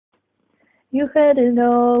You had it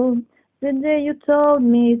all. The day you told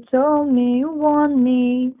me you want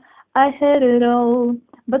me. I had it all,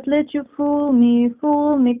 but let you fool me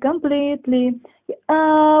completely.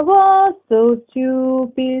 I was so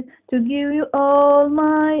stupid to give you all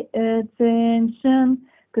my attention.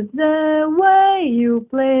 'Cause the way you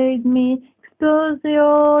played me exposed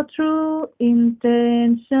your true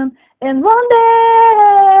intention. And one day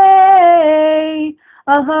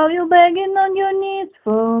I'll have you begging on your knees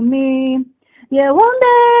for me. Yeah, one day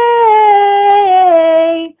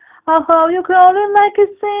I'll have you crawling like a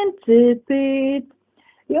centipede.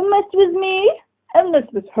 You messed with me and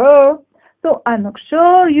messed with her, so I'm not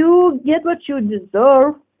sure you get what you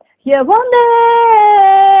deserve. Yeah, one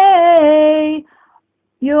day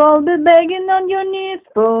you'll be begging on your knees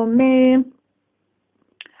for me.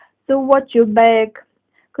 So what you beg?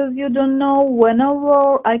 'Cause you don't know when I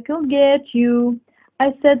war I could get you.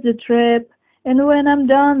 I set the trap, and when I'm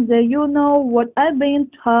done there you know what I've been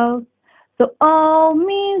told. So oh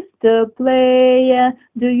Mr. Player,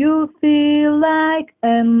 do you feel like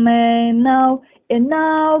a man now? And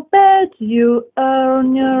now bet you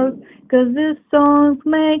earn yours, 'cause this song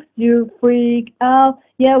makes you freak out.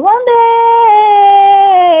 Yeah, one day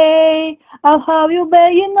I'll have you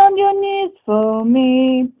begging on your knees for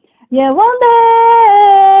me. Yeah, one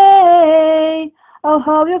day I'll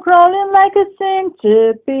have you crawling like a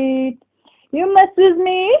centipede. You mess with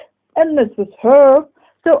me and mess with her,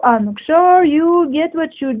 so I'm not sure you get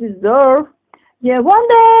what you deserve. Yeah, one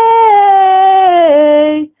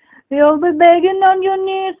day you'll be begging on your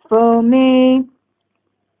knees for me.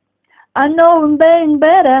 I know I'm being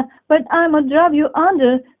better, but I'ma drive you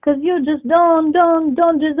under, 'cause you just don't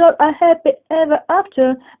deserve a happy ever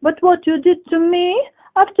after. But what you did to me,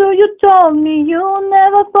 after you told me you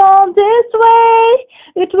never felt this way,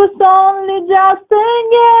 it was only just a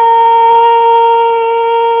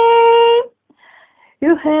game.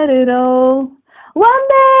 You had it all. One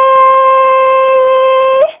day,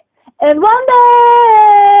 and one day,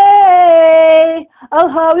 I'll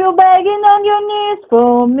have you begging on your knees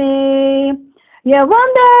for me. Yeah,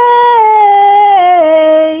 one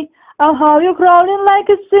day, I'll have you crawling like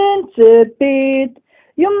a centipede.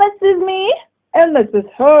 You mess with me and mess with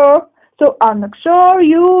her, so I'm not sure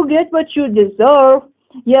you get what you deserve.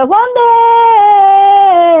 Yeah, one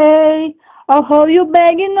day, I'll have you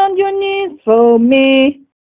begging on your knees for me.